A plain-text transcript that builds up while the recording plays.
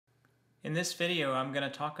In this video, I'm going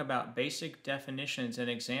to talk about basic definitions and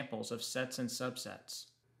examples of sets and subsets.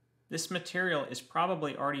 This material is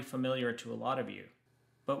probably already familiar to a lot of you,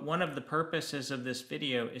 but one of the purposes of this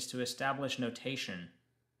video is to establish notation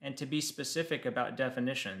and to be specific about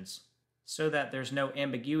definitions so that there's no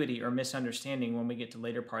ambiguity or misunderstanding when we get to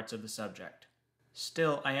later parts of the subject.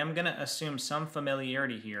 Still, I am going to assume some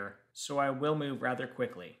familiarity here, so I will move rather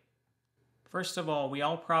quickly. First of all, we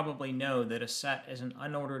all probably know that a set is an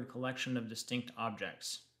unordered collection of distinct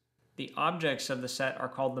objects. The objects of the set are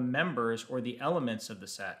called the members or the elements of the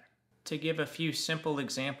set. To give a few simple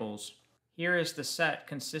examples, here is the set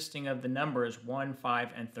consisting of the numbers 1, 5,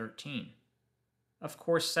 and 13. Of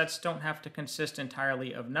course, sets don't have to consist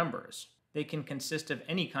entirely of numbers. They can consist of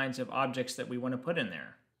any kinds of objects that we want to put in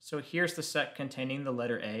there. So here's the set containing the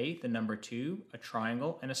letter A, the number 2, a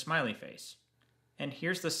triangle, and a smiley face. And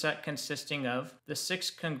here's the set consisting of the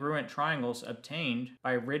 6 congruent triangles obtained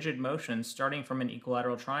by rigid motions starting from an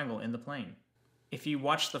equilateral triangle in the plane. If you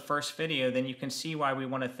watch the first video, then you can see why we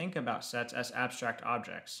want to think about sets as abstract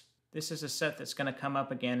objects. This is a set that's going to come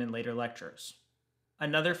up again in later lectures.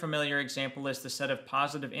 Another familiar example is the set of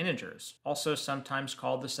positive integers, also sometimes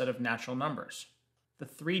called the set of natural numbers. The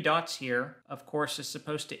 3 dots here, of course, is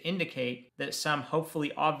supposed to indicate that some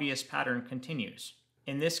hopefully obvious pattern continues.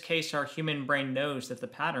 In this case, our human brain knows that the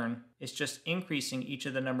pattern is just increasing each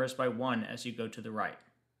of the numbers by 1 as you go to the right.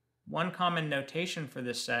 One common notation for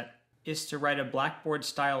this set is to write a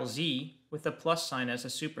Blackboard-style Z with a plus sign as a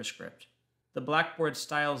superscript. The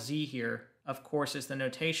Blackboard-style Z here, of course, is the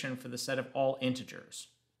notation for the set of all integers.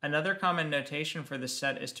 Another common notation for this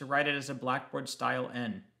set is to write it as a Blackboard-style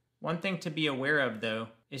N. One thing to be aware of, though,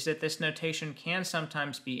 is that this notation can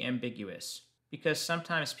sometimes be ambiguous, because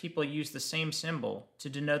sometimes people use the same symbol to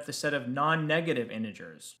denote the set of non-negative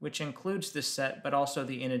integers, which includes this set but also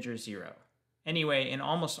the integer 0. Anyway, in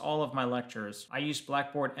almost all of my lectures, I use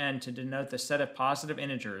Blackboard N to denote the set of positive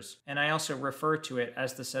integers, and I also refer to it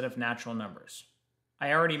as the set of natural numbers.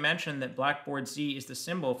 I already mentioned that Blackboard Z is the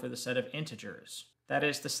symbol for the set of integers. That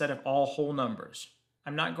is the set of all whole numbers.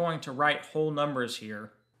 I'm not going to write whole numbers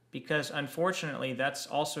here, because unfortunately that's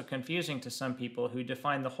also confusing to some people who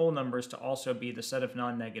define the whole numbers to also be the set of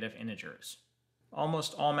non-negative integers.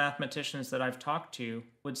 Almost all mathematicians that I've talked to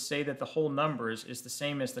would say that the whole numbers is the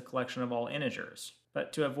same as the collection of all integers,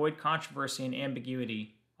 but to avoid controversy and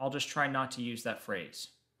ambiguity, I'll just try not to use that phrase.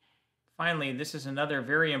 Finally, this is another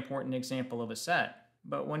very important example of a set,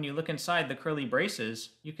 but when you look inside the curly braces,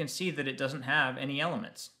 you can see that it doesn't have any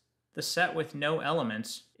elements. The set with no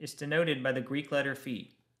elements is denoted by the Greek letter phi,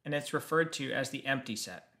 and it's referred to as the empty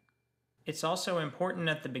set. It's also important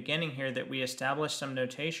at the beginning here that we establish some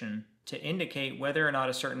notation to indicate whether or not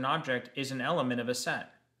a certain object is an element of a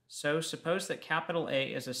set. So suppose that capital A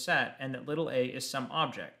is a set and that little a is some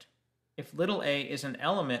object. If little a is an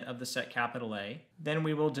element of the set capital A, then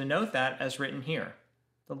we will denote that as written here.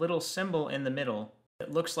 The little symbol in the middle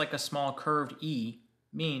that looks like a small curved E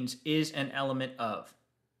means is an element of.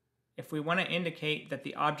 If we want to indicate that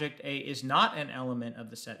the object A is not an element of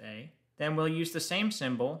the set A, then we'll use the same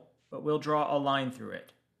symbol, but we'll draw a line through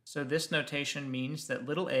it. So this notation means that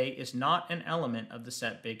little a is not an element of the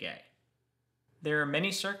set big A. There are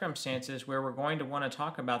many circumstances where we're going to want to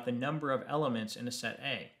talk about the number of elements in a set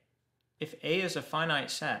A. If A is a finite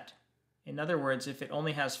set, in other words, if it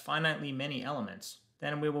only has finitely many elements,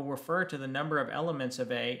 then we will refer to the number of elements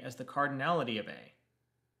of A as the cardinality of A.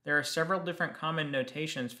 There are several different common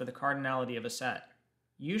notations for the cardinality of a set.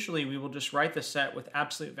 Usually we will just write the set with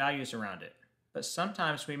absolute values around it, but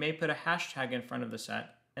sometimes we may put a hashtag in front of the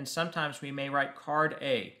set, and sometimes we may write card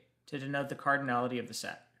A to denote the cardinality of the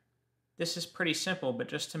set. This is pretty simple, but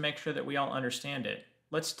just to make sure that we all understand it,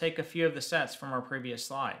 let's take a few of the sets from our previous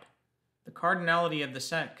slide. The cardinality of the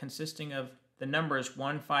set consisting of the numbers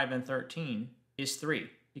 1, 5, and 13 is 3,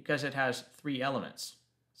 because it has 3 elements.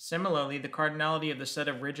 Similarly, the cardinality of the set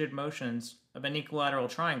of rigid motions of an equilateral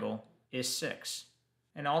triangle is 6.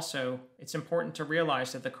 And also, it's important to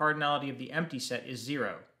realize that the cardinality of the empty set is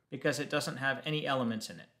 0, because it doesn't have any elements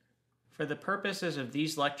in it. For the purposes of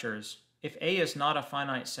these lectures, if A is not a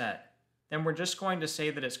finite set, then we're just going to say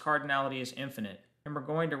that its cardinality is infinite, and we're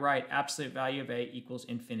going to write absolute value of A equals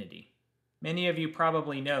infinity. Many of you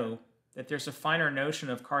probably know that there's a finer notion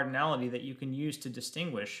of cardinality that you can use to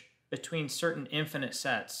distinguish between certain infinite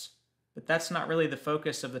sets, but that's not really the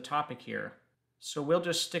focus of the topic here, so we'll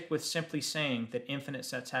just stick with simply saying that infinite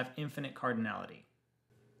sets have infinite cardinality.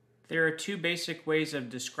 There are 2 basic ways of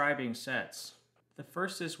describing sets. The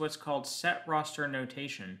first is what's called set roster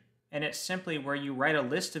notation, and it's simply where you write a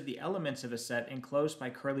list of the elements of a set enclosed by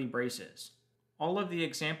curly braces. All of the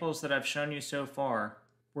examples that I've shown you so far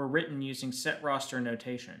were written using set roster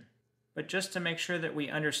notation. But just to make sure that we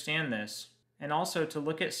understand this, and also to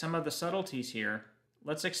look at some of the subtleties here,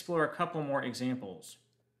 let's explore a couple more examples.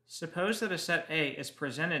 Suppose that a set A is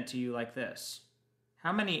presented to you like this.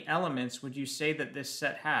 How many elements would you say that this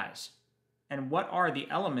set has? And what are the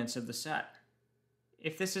elements of the set?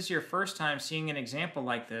 If this is your first time seeing an example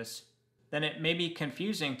like this, then it may be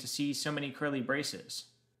confusing to see so many curly braces.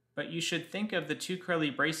 But you should think of the two curly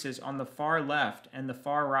braces on the far left and the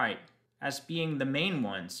far right as being the main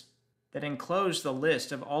ones that enclose the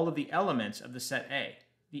list of all of the elements of the set A.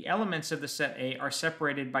 The elements of the set A are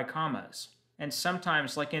separated by commas, and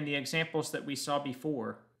sometimes, like in the examples that we saw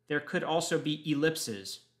before, there could also be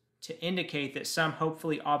ellipses to indicate that some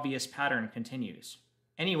hopefully obvious pattern continues.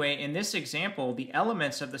 Anyway, in this example, the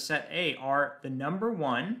elements of the set A are the number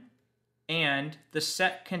 1 and the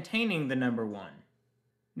set containing the number 1.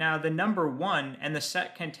 Now, the number 1 and the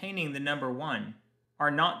set containing the number 1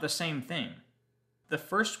 are not the same thing. The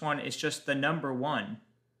first one is just the number 1,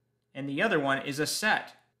 and the other one is a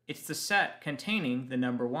set. It's the set containing the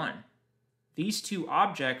number 1. These two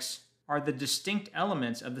objects are the distinct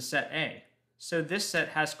elements of the set A, so this set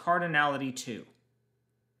has cardinality 2.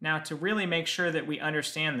 Now, to really make sure that we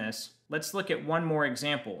understand this, let's look at one more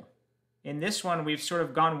example. In this one, we've sort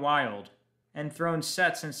of gone wild and thrown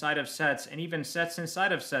sets inside of sets, and even sets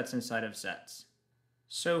inside of sets inside of sets.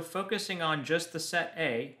 So focusing on just the set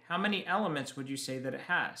A, how many elements would you say that it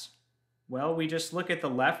has? Well, we just look at the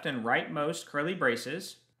left and rightmost curly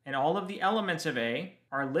braces, and all of the elements of A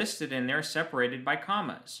are listed in there separated by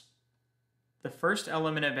commas. The first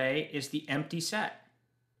element of A is the empty set.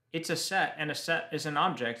 It's a set, and a set is an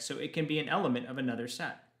object, so it can be an element of another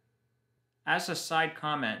set. As a side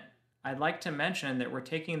comment, I'd like to mention that we're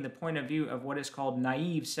taking the point of view of what is called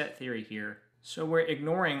naive set theory here, so we're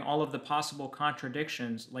ignoring all of the possible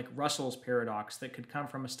contradictions like Russell's paradox that could come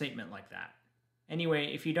from a statement like that.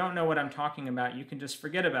 Anyway, if you don't know what I'm talking about, you can just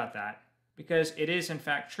forget about that, because it is in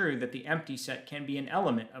fact true that the empty set can be an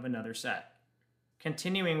element of another set.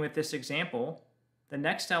 Continuing with this example, the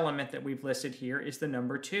next element that we've listed here is the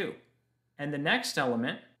number 2, and the next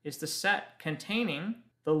element is the set containing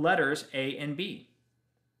the letters A and B.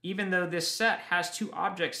 Even though this set has two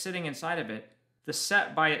objects sitting inside of it, the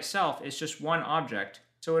set by itself is just one object,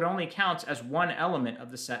 so it only counts as one element of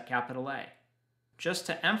the set capital A. Just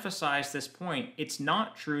to emphasize this point, it's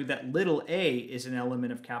not true that little a is an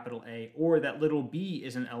element of capital A or that little b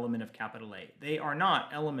is an element of capital A. They are not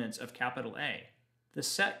elements of capital A. The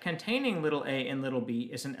set containing little a and little b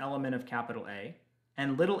is an element of capital A,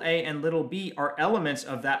 and little a and little b are elements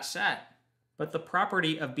of that set. But the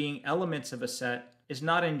property of being elements of a set is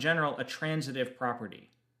not in general a transitive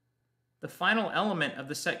property. The final element of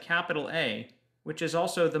the set capital A, which is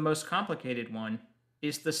also the most complicated one,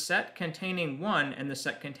 is the set containing 1 and the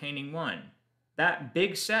set containing 1. That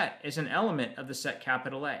big set is an element of the set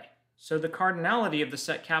capital A. So the cardinality of the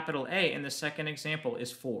set capital A in the second example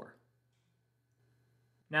is 4.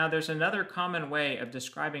 Now there's another common way of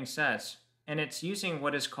describing sets, and it's using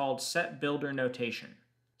what is called set builder notation.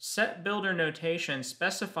 Set builder notation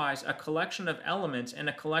specifies a collection of elements and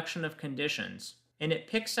a collection of conditions, and it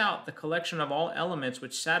picks out the collection of all elements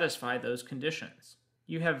which satisfy those conditions.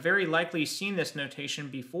 You have very likely seen this notation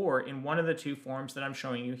before in one of the two forms that I'm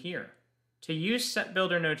showing you here. To use set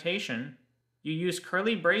builder notation, you use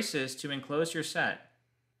curly braces to enclose your set,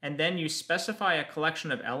 and then you specify a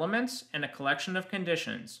collection of elements and a collection of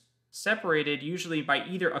conditions, separated usually by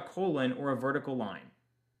either a colon or a vertical line.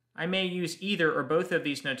 I may use either or both of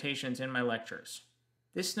these notations in my lectures.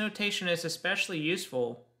 This notation is especially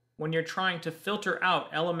useful when you're trying to filter out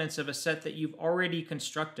elements of a set that you've already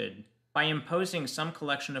constructed by imposing some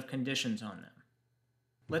collection of conditions on them.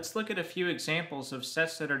 Let's look at a few examples of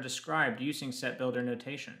sets that are described using set builder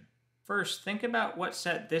notation. First, think about what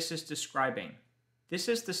set this is describing. This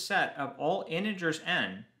is the set of all integers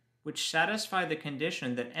n which satisfy the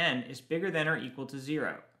condition that n is bigger than or equal to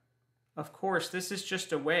 0. Of course, this is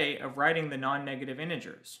just a way of writing the non-negative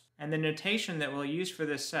integers, and the notation that we'll use for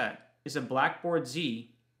this set is a blackboard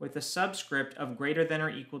Z with a subscript of greater than or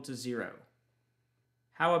equal to 0.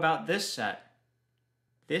 How about this set?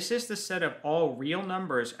 This is the set of all real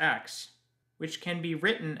numbers x, which can be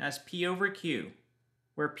written as p over q,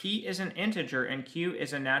 where p is an integer and q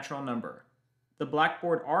is a natural number. The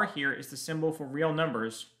blackboard R here is the symbol for real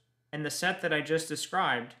numbers, and the set that I just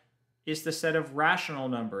described is the set of rational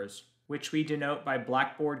numbers, which we denote by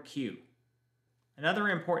blackboard Q. Another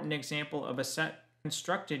important example of a set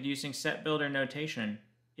constructed using set builder notation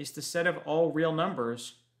is the set of all real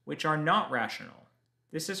numbers which are not rational.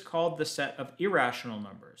 This is called the set of irrational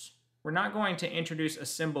numbers. We're not going to introduce a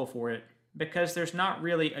symbol for it because there's not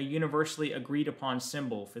really a universally agreed upon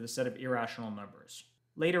symbol for the set of irrational numbers.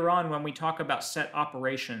 Later on, when we talk about set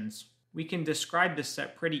operations, we can describe this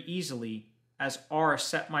set pretty easily as R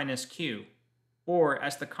set minus Q, or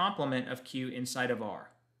as the complement of Q inside of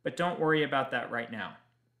R. But don't worry about that right now.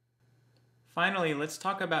 Finally, let's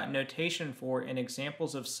talk about notation for and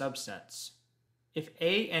examples of subsets. If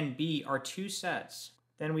A and B are two sets,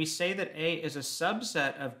 then we say that A is a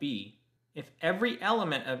subset of B if every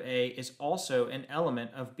element of A is also an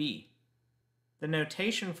element of B. The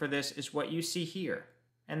notation for this is what you see here,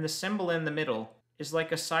 and the symbol in the middle is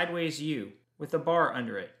like a sideways U with a bar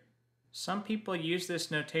under it. Some people use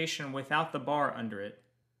this notation without the bar under it,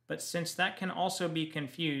 but since that can also be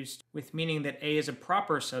confused with meaning that A is a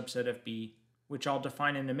proper subset of B, which I'll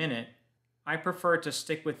define in a minute, I prefer to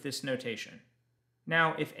stick with this notation.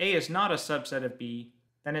 Now, if A is not a subset of B,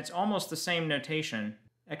 then it's almost the same notation,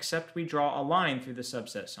 except we draw a line through the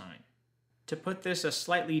subset sign. To put this a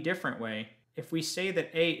slightly different way, if we say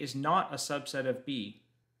that A is not a subset of B,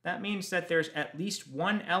 that means that there's at least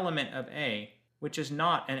one element of A which is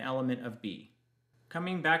not an element of B.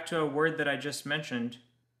 Coming back to a word that I just mentioned,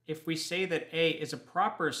 if we say that A is a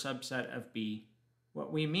proper subset of B,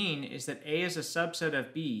 what we mean is that A is a subset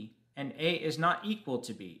of B and A is not equal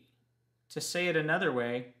to B. To say it another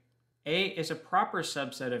way, A is a proper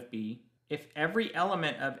subset of B if every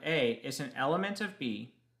element of A is an element of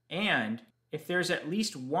B and if there's at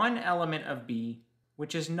least one element of B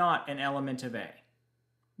which is not an element of A.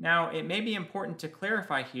 Now, it may be important to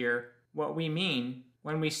clarify here what we mean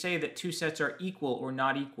when we say that two sets are equal or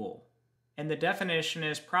not equal. And the definition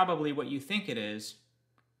is probably what you think it is.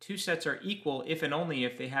 Two sets are equal if and only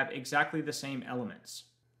if they have exactly the same elements.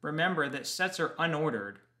 Remember that sets are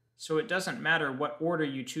unordered, so it doesn't matter what order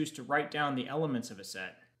you choose to write down the elements of a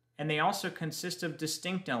set. And they also consist of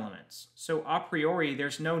distinct elements, so a priori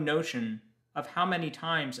there's no notion of how many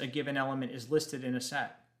times a given element is listed in a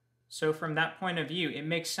set. So from that point of view, it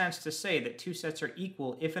makes sense to say that two sets are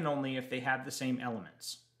equal if and only if they have the same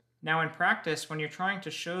elements. Now in practice, when you're trying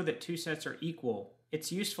to show that two sets are equal,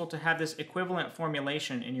 it's useful to have this equivalent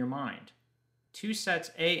formulation in your mind. Two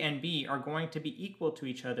sets A and B are going to be equal to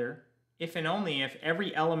each other if and only if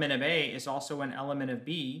every element of A is also an element of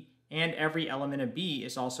B and every element of B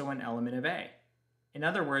is also an element of A. In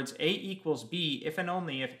other words, A equals B if and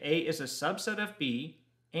only if A is a subset of B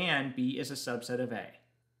and B is a subset of A.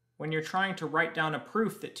 When you're trying to write down a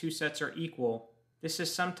proof that two sets are equal, this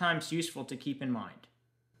is sometimes useful to keep in mind.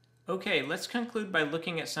 Okay, let's conclude by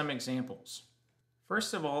looking at some examples.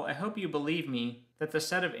 First of all, I hope you believe me that the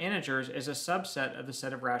set of integers is a subset of the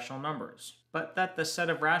set of rational numbers, but that the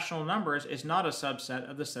set of rational numbers is not a subset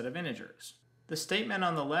of the set of integers. The statement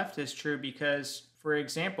on the left is true because, for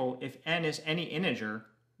example, if n is any integer,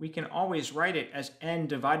 we can always write it as n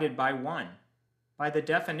divided by 1. By the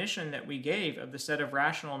definition that we gave of the set of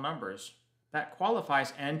rational numbers, that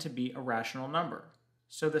qualifies n to be a rational number.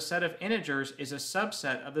 So the set of integers is a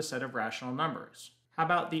subset of the set of rational numbers. How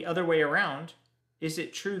about the other way around? Is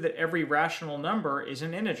it true that every rational number is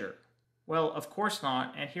an integer? Well, of course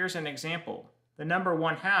not, and here's an example. The number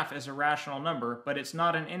 1/2 is a rational number, but it's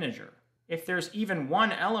not an integer. If there's even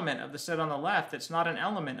one element of the set on the left that's not an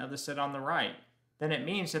element of the set on the right, then it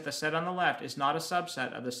means that the set on the left is not a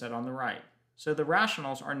subset of the set on the right. So the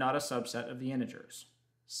rationals are not a subset of the integers.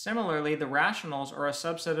 Similarly, the rationals are a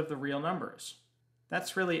subset of the real numbers.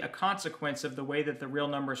 That's really a consequence of the way that the real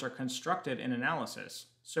numbers are constructed in analysis,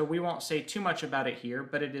 so we won't say too much about it here,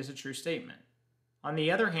 but it is a true statement. On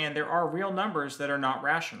the other hand, there are real numbers that are not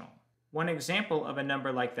rational. One example of a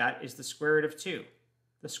number like that is the square root of 2.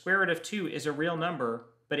 The square root of 2 is a real number,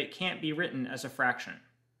 but it can't be written as a fraction.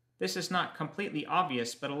 This is not completely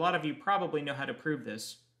obvious, but a lot of you probably know how to prove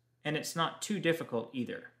this, and it's not too difficult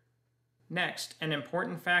either. Next, an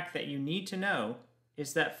important fact that you need to know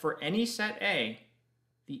is that for any set A,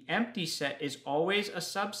 the empty set is always a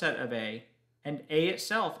subset of A, and A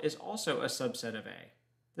itself is also a subset of A.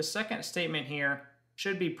 The second statement here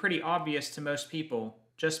should be pretty obvious to most people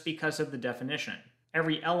just because of the definition.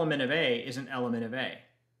 Every element of A is an element of A.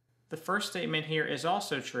 The first statement here is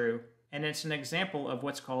also true, and it's an example of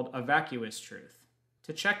what's called a vacuous truth.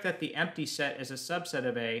 To check that the empty set is a subset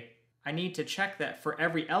of A, I need to check that for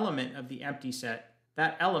every element of the empty set,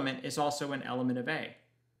 that element is also an element of A.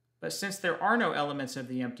 But since there are no elements of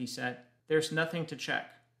the empty set, there's nothing to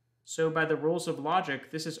check. So by the rules of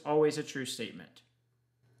logic, this is always a true statement.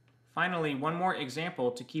 Finally, one more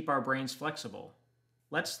example to keep our brains flexible.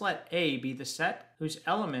 Let's let A be the set whose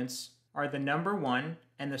elements are the number 1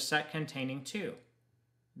 and the set containing 2.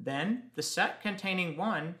 Then, the set containing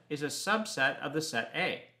 1 is a subset of the set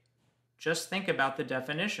A. Just think about the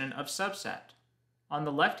definition of subset. On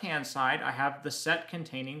the left-hand side, I have the set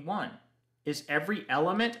containing 1. Is every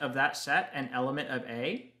element of that set an element of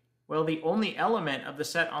A? Well, the only element of the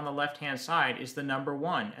set on the left-hand side is the number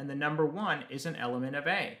 1, and the number 1 is an element of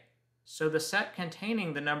A. So the set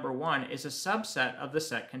containing the number 1 is a subset of the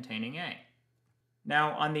set containing A.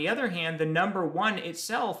 Now, on the other hand, the number 1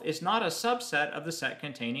 itself is not a subset of the set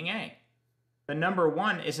containing A. The number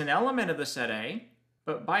 1 is an element of the set A,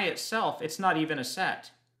 but by itself it's not even a set,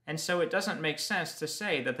 and so it doesn't make sense to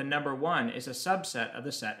say that the number 1 is a subset of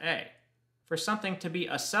the set A. For something to be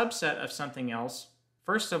a subset of something else,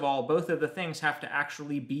 first of all, both of the things have to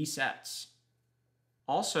actually be sets.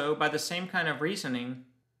 Also, by the same kind of reasoning,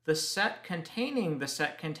 the set containing the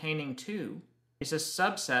set containing 2 is a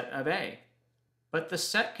subset of A. But the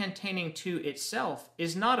set containing 2 itself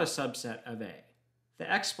is not a subset of A.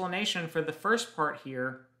 The explanation for the first part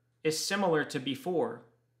here is similar to before.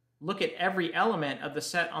 Look at every element of the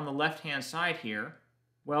set on the left-hand side here.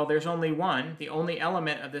 Well, there's only one. The only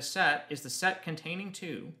element of this set is the set containing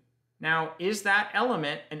 2. Now, is that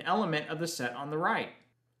element an element of the set on the right?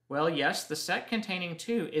 Well, yes, the set containing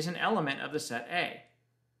 2 is an element of the set A.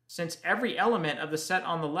 Since every element of the set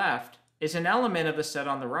on the left is an element of the set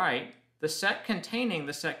on the right, the set containing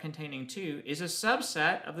the set containing 2 is a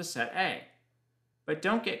subset of the set A. But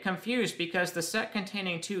don't get confused because the set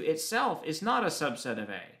containing 2 itself is not a subset of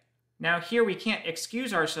A. Now here we can't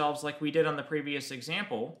excuse ourselves like we did on the previous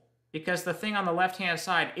example, because the thing on the left-hand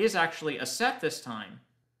side is actually a set this time.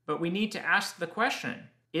 But we need to ask the question,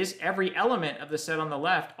 is every element of the set on the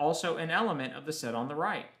left also an element of the set on the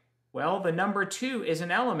right? Well, the number 2 is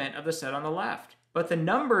an element of the set on the left, but the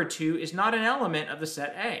number 2 is not an element of the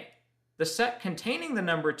set A. The set containing the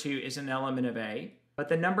number 2 is an element of A, but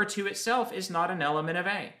the number 2 itself is not an element of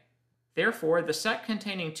A. Therefore, the set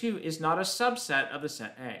containing 2 is not a subset of the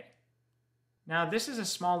set A. Now, this is a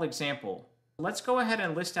small example. Let's go ahead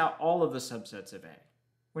and list out all of the subsets of A.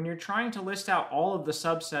 When you're trying to list out all of the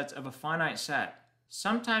subsets of a finite set,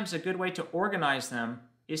 sometimes a good way to organize them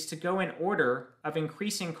is to go in order of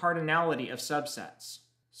increasing cardinality of subsets.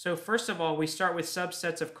 So first of all, we start with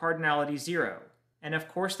subsets of cardinality 0. And of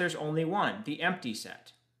course, there's only one, the empty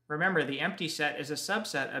set. Remember, the empty set is a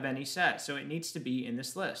subset of any set, so it needs to be in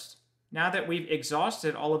this list. Now that we've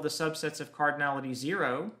exhausted all of the subsets of cardinality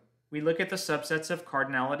 0, we look at the subsets of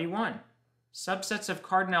cardinality 1. Subsets of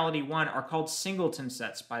cardinality 1 are called singleton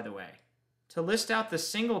sets, by the way. To list out the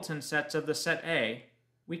singleton sets of the set A,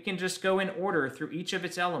 we can just go in order through each of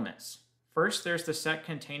its elements. First, there's the set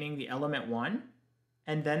containing the element 1,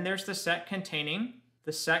 and then there's the set containing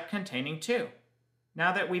 2.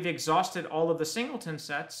 Now that we've exhausted all of the singleton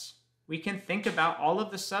sets, we can think about all of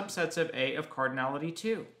the subsets of A of cardinality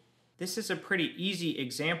 2. This is a pretty easy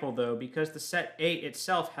example, though, because the set A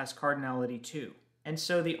itself has cardinality 2. And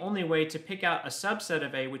so the only way to pick out a subset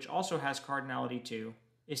of A which also has cardinality 2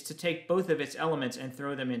 is to take both of its elements and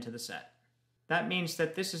throw them into the set. That means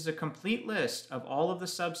that this is a complete list of all of the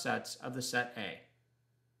subsets of the set A.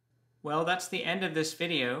 Well, that's the end of this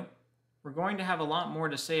video. We're going to have a lot more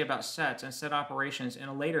to say about sets and set operations in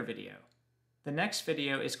a later video. The next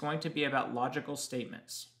video is going to be about logical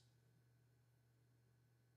statements.